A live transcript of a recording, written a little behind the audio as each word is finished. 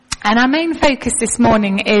And our main focus this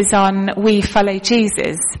morning is on we follow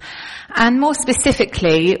Jesus, and more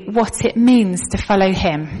specifically, what it means to follow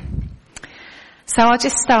him. So I'll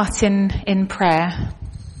just start in prayer.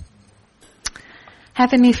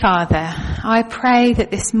 Heavenly Father, I pray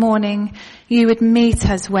that this morning you would meet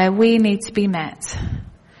us where we need to be met.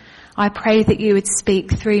 I pray that you would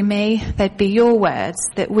speak through me, there'd be your words,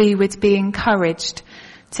 that we would be encouraged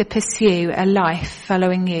to pursue a life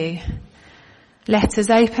following you. Let us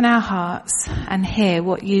open our hearts and hear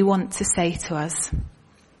what you want to say to us.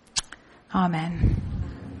 Amen.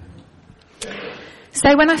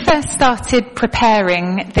 So when I first started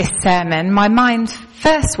preparing this sermon, my mind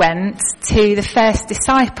first went to the first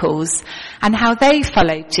disciples and how they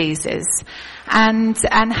followed Jesus and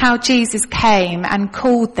how Jesus came and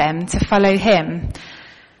called them to follow him.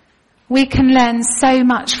 We can learn so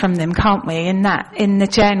much from them, can't we, in the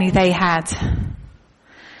journey they had.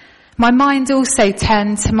 My mind also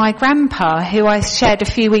turned to my grandpa, who I shared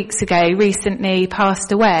a few weeks ago, recently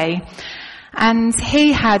passed away. And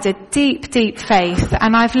he had a deep, deep faith,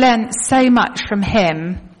 and I've learnt so much from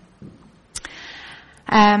him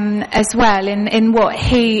as well in what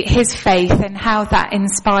his faith and how that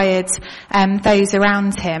inspired those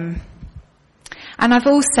around him. And I've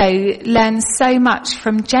also learned so much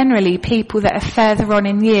from generally people that are further on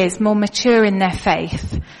in years, more mature in their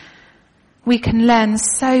faith. We can learn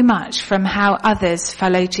so much from how others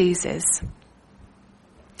follow Jesus.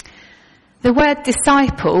 The word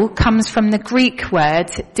disciple comes from the Greek word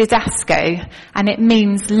didasko, and it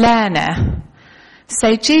means learner.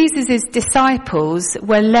 So Jesus' disciples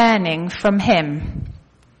were learning from him.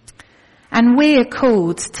 And we are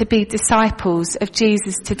called to be disciples of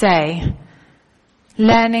Jesus today,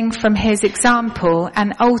 learning from his example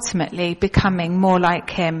and ultimately becoming more like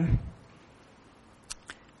him.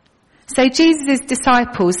 So Jesus'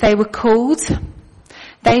 disciples, they were called.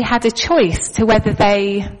 They had a choice to whether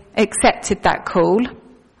they accepted that call.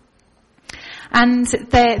 And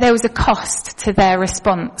there was a cost to their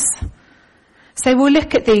response. So we'll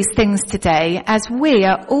look at these things today as we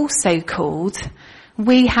are also called.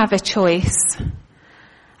 We have a choice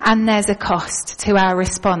and there's a cost to our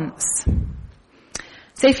response.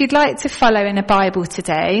 So if you'd like to follow in a Bible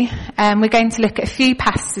today, we're going to look at a few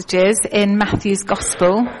passages in Matthew's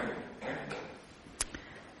Gospel.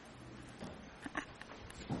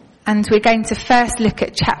 And we're going to first look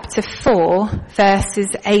at chapter 4, verses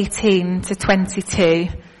 18 to 22.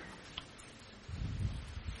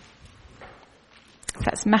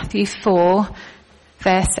 That's Matthew 4,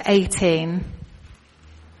 verse 18.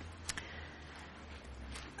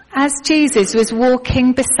 As Jesus was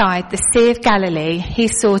walking beside the Sea of Galilee, he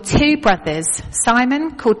saw two brothers,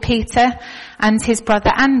 Simon, called Peter, and his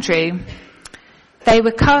brother Andrew. They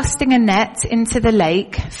were casting a net into the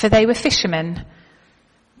lake, for they were fishermen.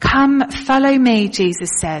 "Come, follow me," Jesus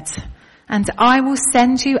said, "and I will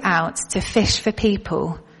send you out to fish for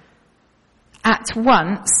people." At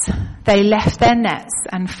once, they left their nets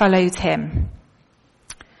and followed him.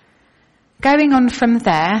 Going on from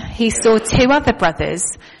there, he saw two other brothers,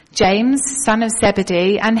 James, son of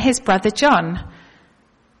Zebedee, and his brother John.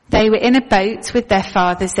 They were in a boat with their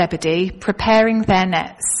father Zebedee, preparing their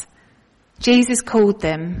nets. Jesus called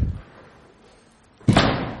them.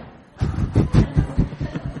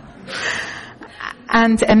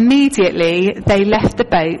 And immediately they left the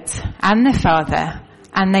boat and their father,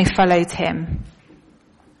 and they followed him.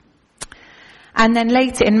 And then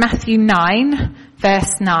later in Matthew 9,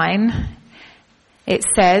 verse 9, it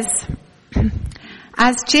says,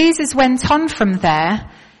 "As Jesus went on from there,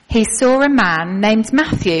 he saw a man named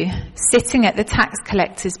Matthew sitting at the tax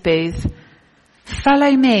collector's booth.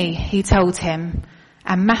 'Follow me,' he told him,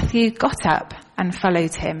 and Matthew got up and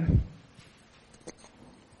followed him."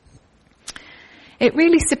 It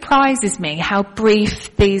really surprises me how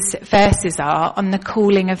brief these verses are on the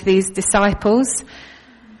calling of these disciples.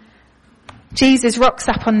 Jesus rocks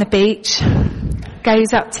up on the beach,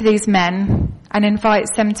 goes up to these men and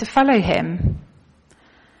invites them to follow him.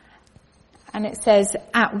 And it says,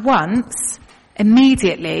 at once,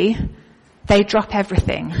 immediately, they drop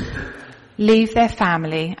everything, leave their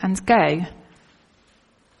family and go.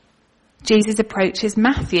 Jesus approaches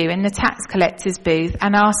Matthew in the tax collector's booth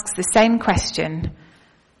and asks the same question.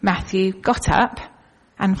 Matthew got up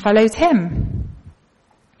and followed him.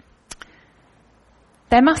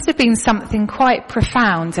 There must have been something quite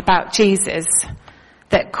profound about Jesus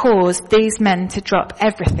that caused these men to drop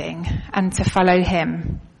everything and to follow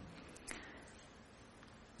him.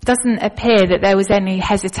 Doesn't appear that there was any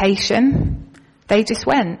hesitation. They just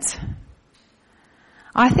went.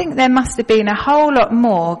 I think there must have been a whole lot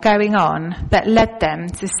more going on that led them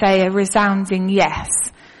to say a resounding yes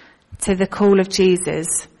to the call of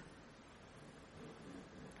Jesus.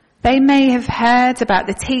 They may have heard about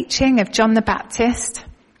the teaching of John the Baptist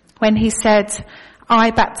when he said,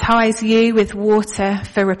 "I baptize you with water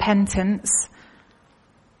for repentance.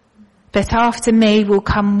 But after me will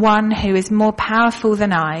come one who is more powerful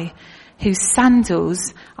than I, whose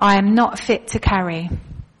sandals I am not fit to carry.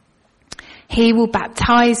 He will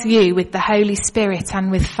baptize you with the Holy Spirit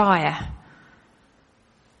and with fire."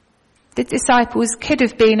 The disciples could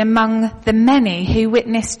have been among the many who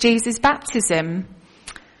witnessed Jesus' baptism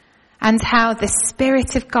and how the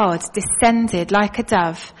Spirit of God descended like a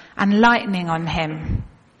dove and lightning on him.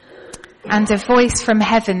 And a voice from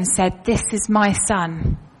heaven said, "This is my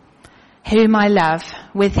Son, whom I love.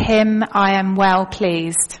 With him I am well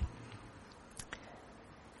pleased."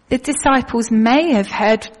 The disciples may have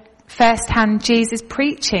heard firsthand Jesus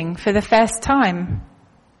preaching for the first time.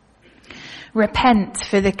 "Repent,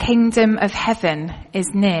 for the kingdom of heaven is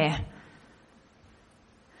near."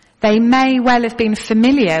 They may well have been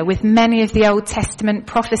familiar with many of the Old Testament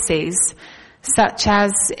prophecies, such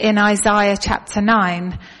as in Isaiah chapter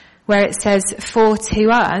 9, where it says, "For to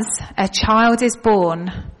us a child is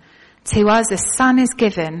born, to us a son is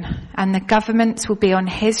given, and the government will be on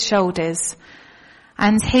his shoulders.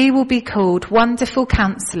 And he will be called Wonderful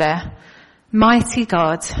Counselor, Mighty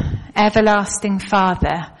God, Everlasting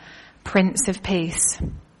Father, Prince of Peace."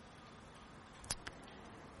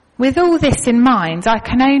 With all this in mind, I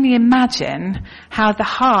can only imagine how the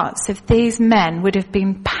hearts of these men would have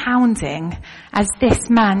been pounding as this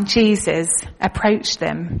man Jesus approached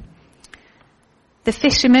them. The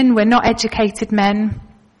fishermen were not educated men.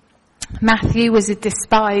 Matthew was a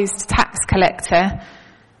despised tax collector.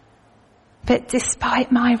 But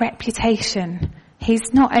despite my reputation,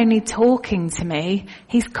 he's not only talking to me,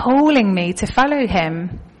 he's calling me to follow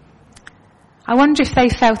him. I wonder if they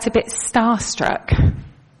felt a bit starstruck.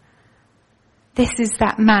 This is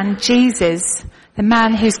that man, Jesus, the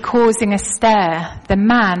man who's causing a stir, the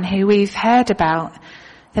man who we've heard about,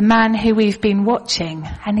 the man who we've been watching,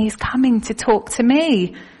 and he's coming to talk to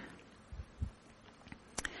me.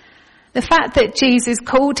 The fact that Jesus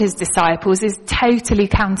called his disciples is totally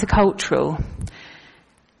countercultural.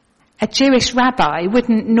 A Jewish rabbi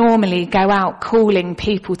wouldn't normally go out calling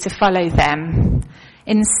people to follow them.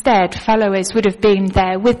 Instead, followers would have been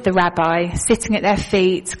there with the rabbi, sitting at their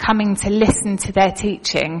feet, coming to listen to their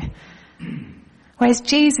teaching. Whereas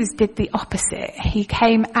Jesus did the opposite. He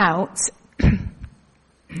came out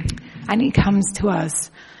and he comes to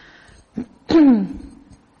us.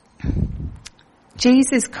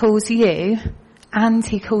 Jesus calls you and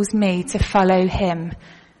he calls me to follow him.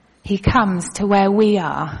 He comes to where we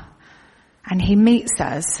are and he meets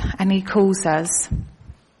us and he calls us.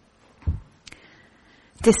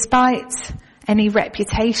 Despite any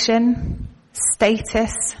reputation,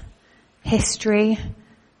 status, history,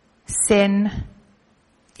 sin,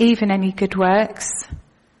 even any good works,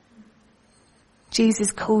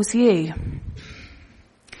 Jesus calls you.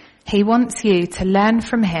 He wants you to learn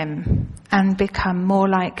from him and become more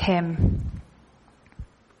like him.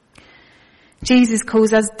 Jesus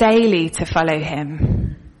calls us daily to follow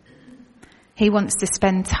him. He wants us to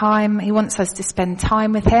spend time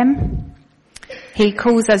with him. He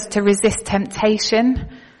calls us to resist temptation,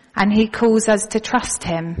 and he calls us to trust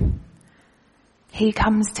him. He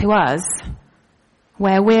comes to us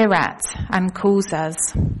where we're at and calls us.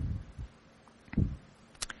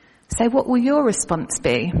 So what will your response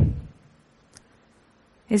be?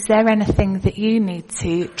 Is there anything that you need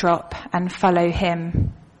to drop and follow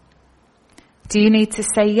him? Do you need to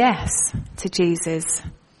say yes to Jesus?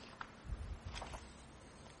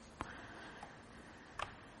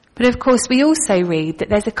 But of course, we also read that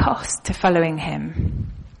there's a cost to following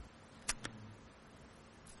him.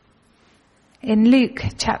 In Luke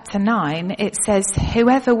chapter 9, it says,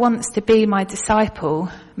 "Whoever wants to be my disciple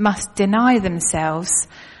must deny themselves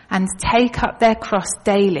and take up their cross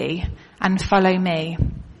daily and follow me."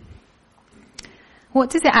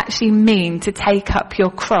 What does it actually mean to take up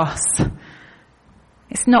your cross?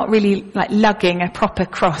 It's not really like lugging a proper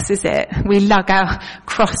cross, is it? We lug our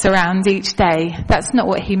cross around each day. That's not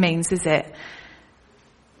what he means, is it?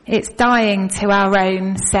 It's dying to our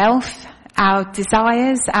own self, our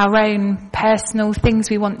desires, our own personal things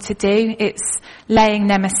we want to do. It's laying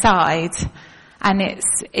them aside, and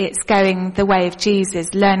it's going the way of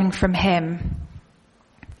Jesus, learning from him.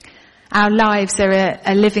 Our lives are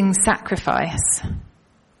a living sacrifice.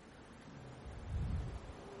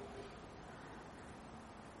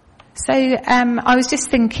 So I was just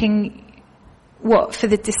thinking what for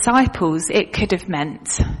the disciples it could have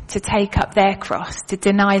meant to take up their cross, to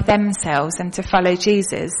deny themselves and to follow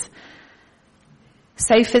Jesus.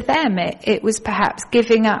 So for them, it was perhaps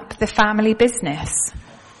giving up the family business,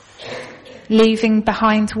 leaving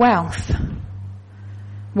behind wealth,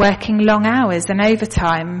 working long hours and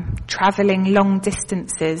overtime, travelling long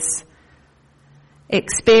distances,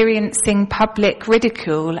 experiencing public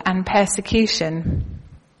ridicule and persecution.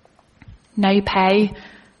 No pay,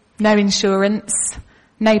 no insurance,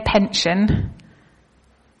 no pension,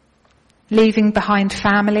 leaving behind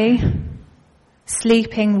family,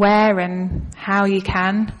 sleeping where and how you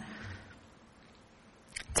can,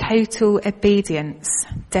 total obedience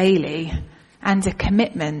daily and a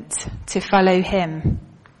commitment to follow him.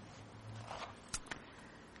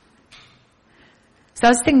 So I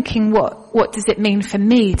was thinking, what does it mean for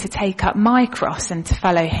me to take up my cross and to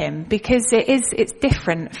follow him? Because it's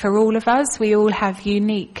different for all of us. We all have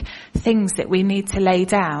unique things that we need to lay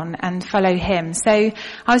down and follow him. So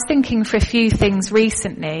I was thinking for a few things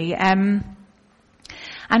recently,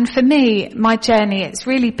 and for me, my journey, it's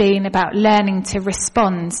really been about learning to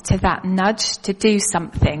respond to that nudge to do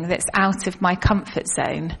something that's out of my comfort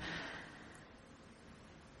zone.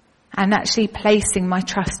 And actually placing my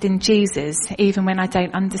trust in Jesus, even when I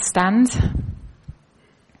don't understand.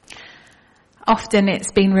 Often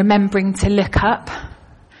it's been remembering to look up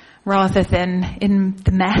rather than in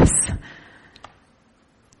the mess.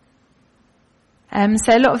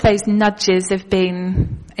 So a lot of those nudges have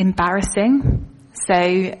been embarrassing.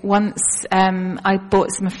 So once I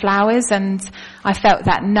bought some flowers and I felt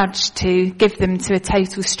that nudge to give them to a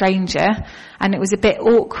total stranger, and it was a bit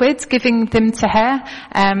awkward giving them to her,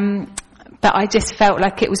 but I just felt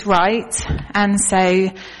like it was right. And so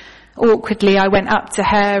awkwardly I went up to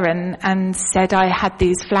her and said I had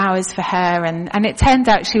these flowers for her, and it turned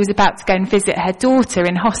out she was about to go and visit her daughter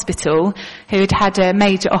in hospital who had had a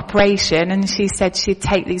major operation, and she said she'd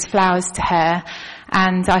take these flowers to her.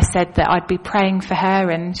 And I said that I'd be praying for her,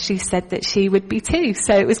 and she said that she would be too.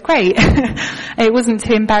 So it was great. It wasn't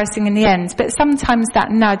too embarrassing in the end. But sometimes that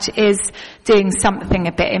nudge is doing something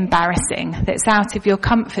a bit embarrassing that's out of your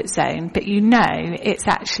comfort zone, but you know it's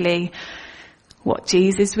actually what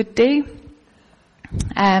Jesus would do.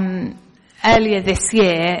 Earlier this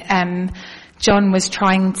year, John was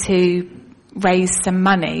trying to raise some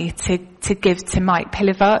money to give to Mike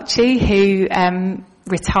Pilavachi, who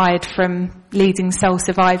retired from leading Soul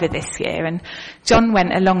Survivor this year. And John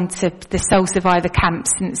went along to the Soul Survivor camp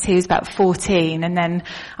since he was about 14, and then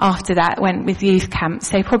after that went with youth camp.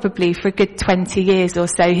 So probably for a good 20 years or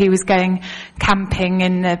so he was going camping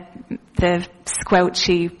in the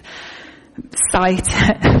squelchy site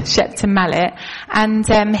at Shepton Mallet,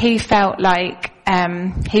 and he felt like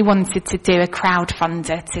he wanted to do a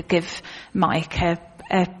crowdfunder to give Mike a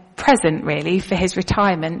present really for his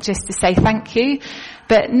retirement, just to say thank you.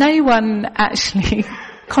 But no one actually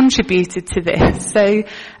contributed to this. So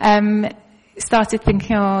started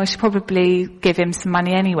thinking, I should probably give him some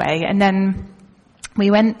money anyway. And then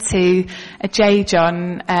we went to a J.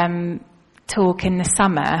 John talk in the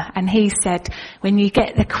summer, and he said, when you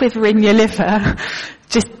get the quiver in your liver,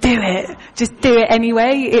 just do it. Just do it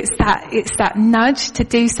anyway. It's that nudge to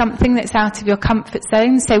do something that's out of your comfort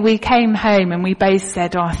zone. So we came home and we both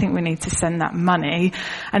said, I think we need to send that money.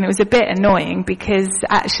 And it was a bit annoying because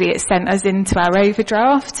actually it sent us into our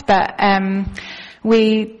overdraft. But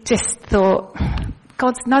we just thought,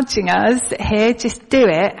 God's nudging us here, just do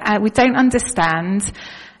it. We don't understand.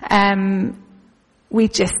 We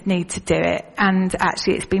just need to do it. And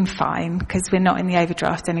actually it's been fine because we're not in the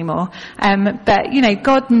overdraft anymore. But you know,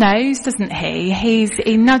 God knows, doesn't he?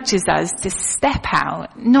 He nudges us to step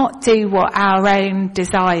out, not do what our own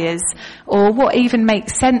desires or what even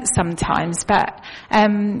makes sense sometimes, but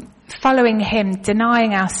following him,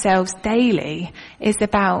 denying ourselves daily is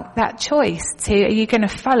about that choice are you going to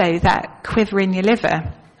follow that quiver in your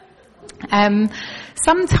liver?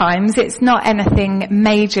 Sometimes it's not anything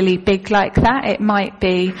majorly big like that. It might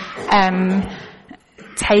be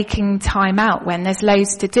taking time out when there's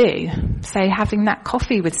loads to do. So having that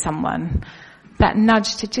coffee with someone, that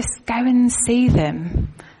nudge to just go and see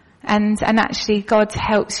them. And actually God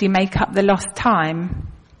helps you make up the lost time.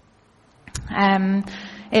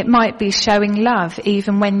 It might be showing love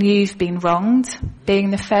even when you've been wronged, being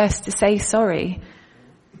the first to say sorry.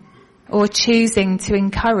 Or choosing to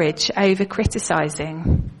encourage over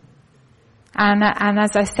criticising. And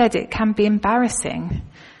as I said, it can be embarrassing.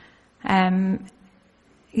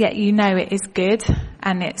 Yet you know it is good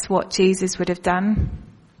and it's what Jesus would have done.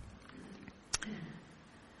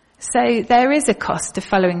 So there is a cost to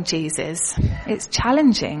following Jesus. It's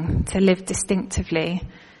challenging to live distinctively.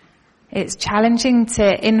 It's challenging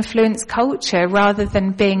to influence culture rather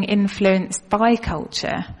than being influenced by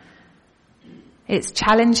culture. It's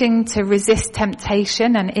challenging to resist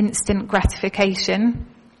temptation and instant gratification.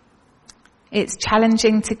 It's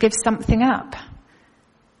challenging to give something up.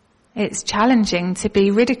 It's challenging to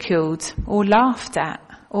be ridiculed or laughed at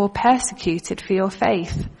or persecuted for your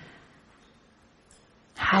faith.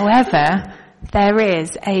 However, there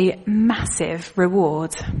is a massive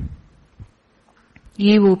reward.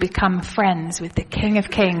 You will become friends with the King of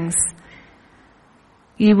Kings.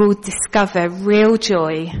 You will discover real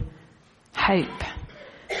joy, hope,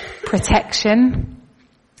 protection,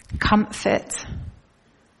 comfort,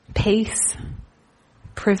 peace,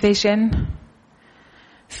 provision,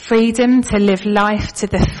 freedom to live life to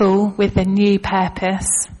the full with a new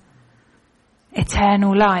purpose,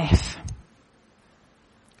 eternal life.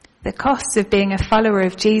 The costs of being a follower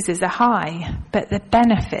of Jesus are high, but the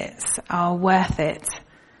benefits are worth it.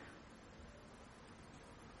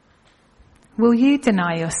 Will you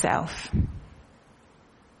deny yourself?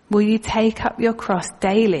 Will you take up your cross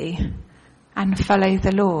daily and follow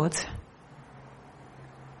the Lord?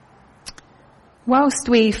 Whilst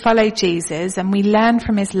we follow Jesus and we learn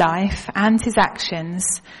from his life and his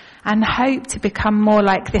actions and hope to become more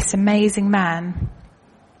like this amazing man,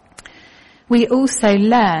 we also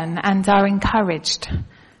learn and are encouraged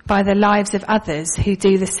by the lives of others who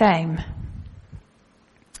do the same.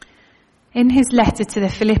 In his letter to the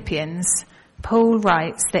Philippians, Paul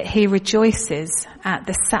writes that he rejoices at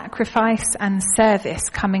the sacrifice and service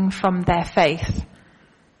coming from their faith.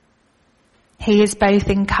 He is both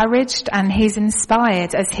encouraged and he's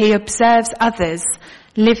inspired as he observes others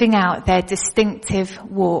living out their distinctive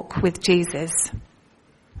walk with Jesus.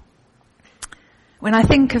 When I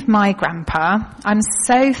think of my grandpa, I'm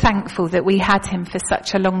so thankful that we had him for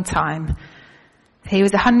such a long time. He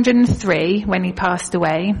was 103 when he passed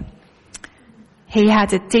away. He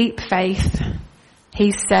had a deep faith.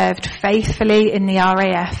 He served faithfully in the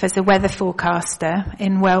RAF as a weather forecaster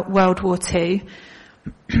in World War II.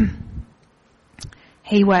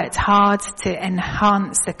 He worked hard to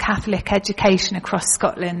enhance the Catholic education across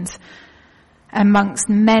Scotland, amongst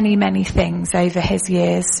many, many things over his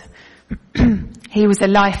years. He was a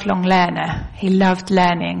lifelong learner. He loved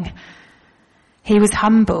learning. He was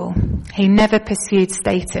humble. He never pursued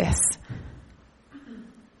status.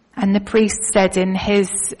 And the priest said in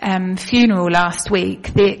his funeral last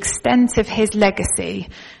week, the extent of his legacy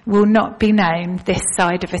will not be known this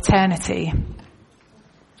side of eternity.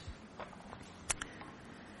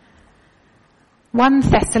 1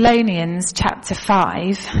 Thessalonians chapter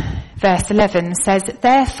 5, verse 11 says,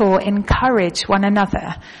 "Therefore encourage one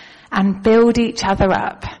another and build each other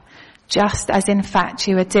up, just as in fact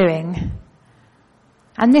you are doing."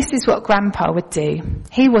 And this is what Grandpa would do.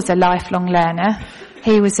 He was a lifelong learner.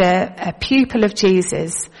 He was a pupil of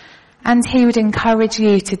Jesus, and he would encourage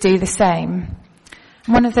you to do the same.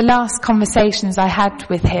 One of the last conversations I had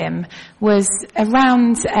with him was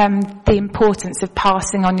around the importance of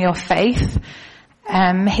passing on your faith.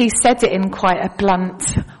 He said it in quite a blunt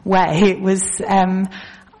way. It was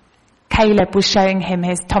Caleb was showing him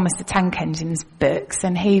his Thomas the Tank Engine's books,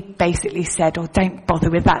 and he basically said, "Oh, don't bother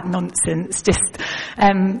with that nonsense. Just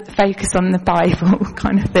focus on the Bible,"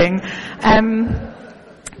 kind of thing.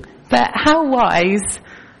 But how wise,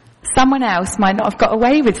 someone else might not have got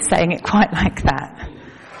away with saying it quite like that.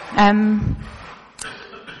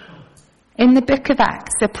 In the book of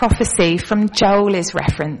Acts, a prophecy from Joel is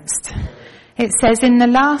referenced. It says, "In the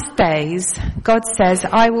last days, God says,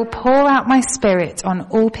 I will pour out my spirit on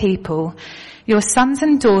all people. Your sons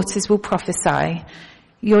and daughters will prophesy.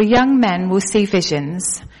 Your young men will see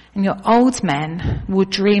visions, and your old men will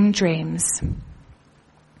dream dreams."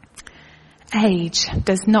 Age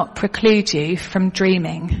does not preclude you from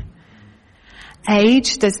dreaming.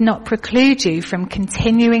 Age does not preclude you from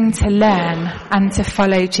continuing to learn and to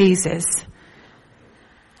follow Jesus.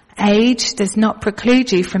 Age does not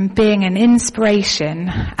preclude you from being an inspiration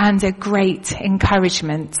and a great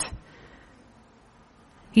encouragement.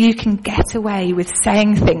 You can get away with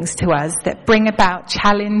saying things to us that bring about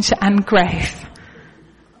challenge and growth.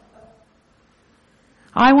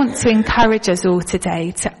 I want to encourage us all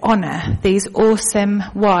today to honour these awesome,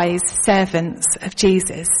 wise servants of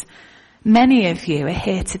Jesus. Many of you are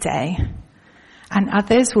here today, and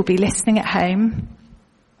others will be listening at home.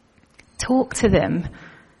 Talk to them.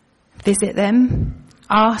 Visit them,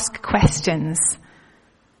 ask questions,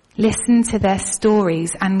 listen to their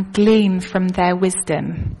stories and glean from their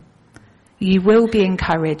wisdom. You will be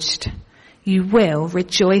encouraged. You will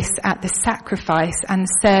rejoice at the sacrifice and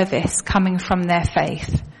service coming from their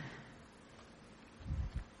faith.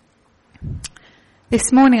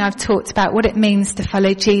 This morning I've talked about what it means to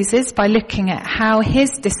follow Jesus by looking at how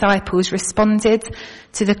his disciples responded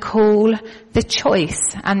to the call, the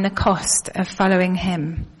choice and the cost of following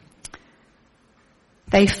him.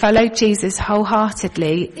 They followed Jesus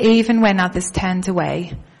wholeheartedly even when others turned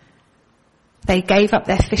away. They gave up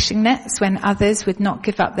their fishing nets when others would not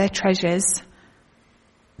give up their treasures.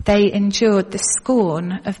 They endured the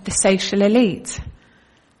scorn of the social elite.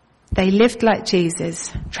 They lived like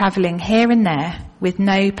Jesus, travelling here and there with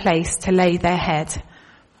no place to lay their head.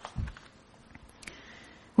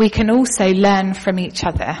 We can also learn from each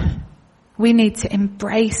other. We need to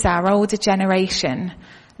embrace our older generation,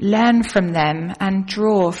 learn from them and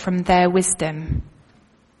draw from their wisdom.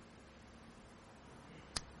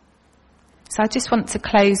 So I just want to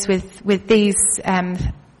close with these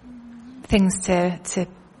things to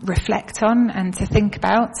reflect on and to think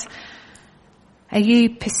about. Are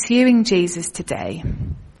you pursuing Jesus today?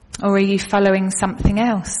 Or are you following something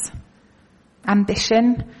else?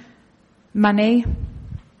 Ambition, money,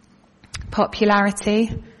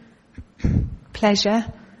 popularity, pleasure,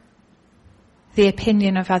 the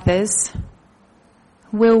opinion of others?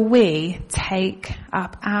 Will we take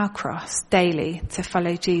up our cross daily to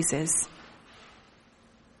follow Jesus?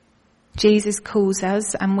 Jesus calls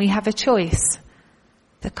us and we have a choice.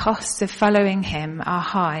 The costs of following him are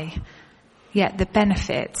high, yet the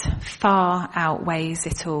benefit far outweighs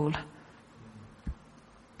it all.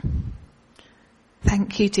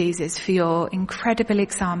 Thank you, Jesus, for your incredible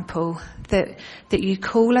example that you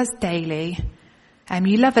call us daily.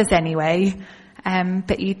 You love us anyway,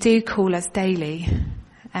 but you do call us daily.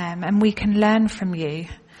 And we can learn from you,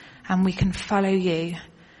 and we can follow you,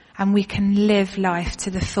 and we can live life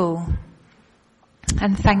to the full.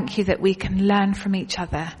 And thank you that we can learn from each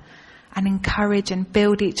other and encourage and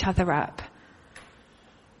build each other up.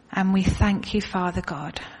 And we thank you, Father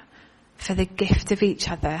God, for the gift of each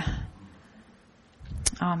other.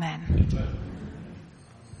 Amen.